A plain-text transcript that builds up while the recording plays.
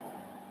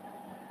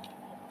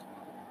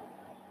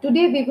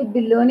Today we would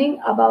be learning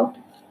about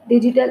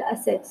digital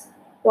assets.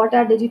 What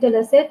are digital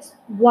assets?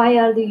 Why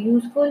are they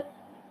useful?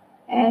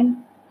 And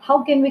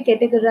how can we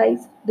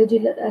categorize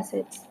digital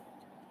assets?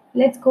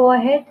 Let's go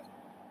ahead.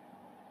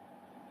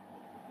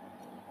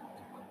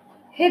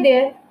 Hey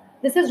there,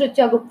 this is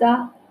Richa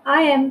Gupta.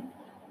 I am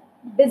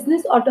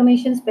business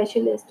automation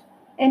specialist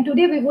and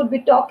today we would be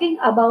talking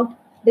about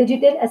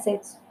digital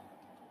assets.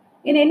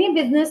 In any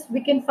business,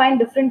 we can find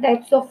different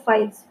types of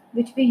files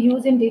which we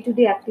use in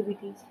day-to-day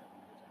activities.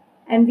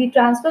 And we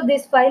transfer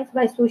these files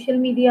by social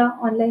media,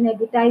 online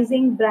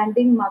advertising,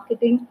 branding,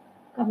 marketing,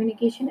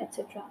 communication,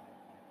 etc.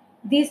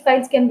 These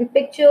files can be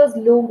pictures,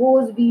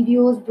 logos,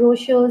 videos,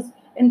 brochures,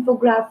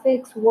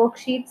 infographics,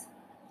 worksheets,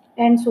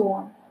 and so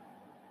on.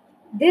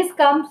 This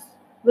comes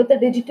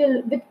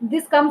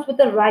this comes with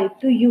a right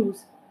to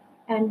use,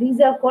 and these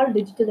are called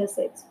digital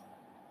assets.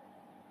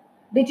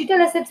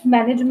 Digital assets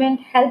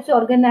management helps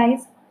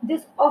organize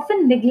this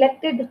often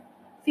neglected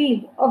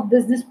field of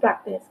business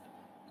practice.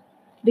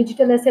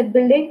 Digital asset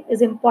building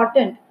is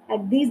important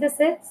as these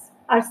assets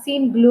are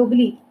seen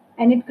globally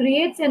and it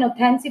creates an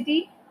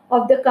authenticity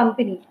of the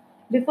company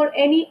before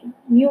any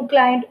new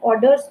client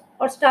orders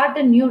or start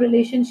a new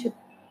relationship.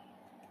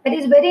 It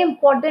is very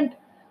important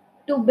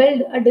to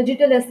build a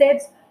digital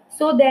assets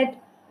so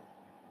that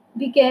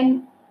we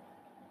can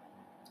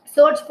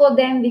search for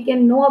them, we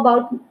can know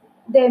about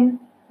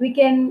them, we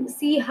can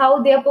see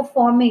how they are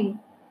performing.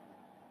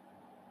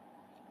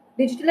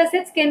 Digital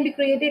assets can be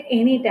created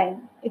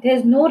anytime. It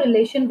has no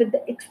relation with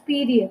the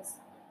experience.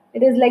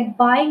 It is like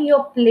buying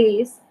your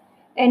place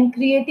and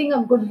creating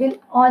a goodwill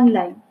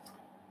online.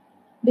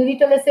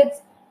 Digital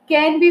assets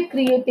can be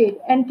created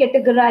and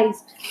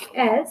categorized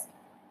as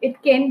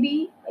it can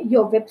be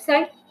your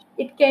website,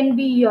 it can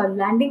be your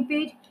landing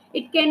page,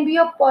 it can be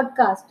your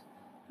podcast,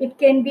 it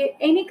can be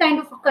any kind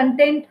of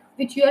content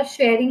which you are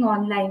sharing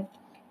online.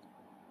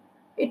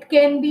 It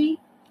can be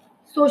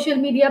social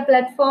media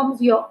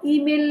platforms, your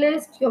email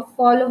list, your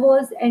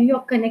followers, and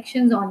your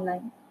connections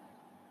online.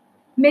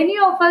 Many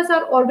of us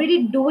are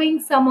already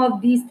doing some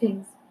of these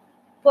things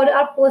for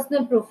our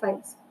personal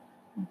profiles.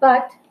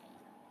 But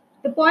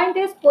the point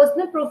is,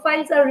 personal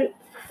profiles are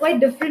quite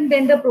different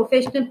than the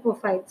professional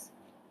profiles.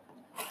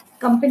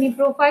 Company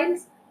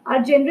profiles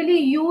are generally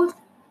used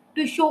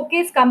to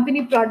showcase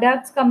company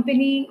products,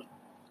 company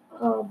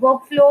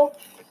workflow,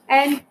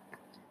 and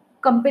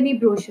company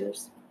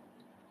brochures.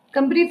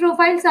 Company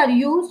profiles are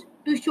used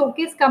to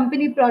showcase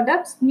company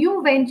products,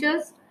 new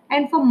ventures,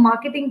 and for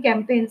marketing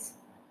campaigns,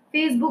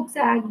 Facebook's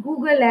ad,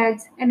 Google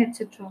ads, and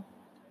etc.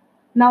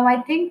 Now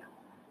I think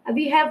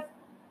we have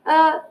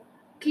a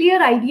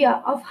clear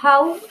idea of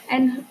how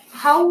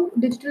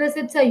digital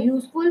assets are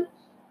useful,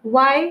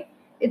 why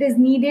it is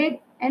needed,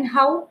 and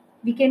how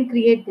we can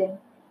create them.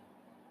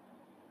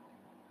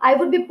 I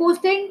would be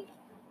posting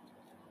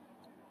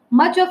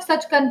much of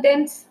such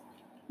contents,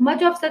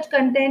 much of such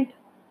content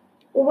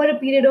over a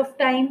period of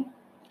time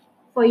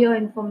for your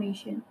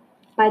information.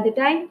 By the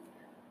time,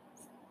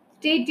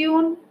 stay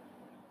tuned,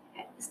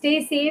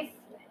 stay safe,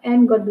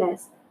 and God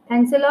bless.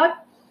 Thanks a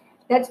lot.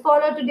 That's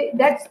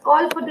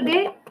all for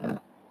today.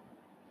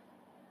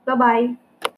 Bye bye.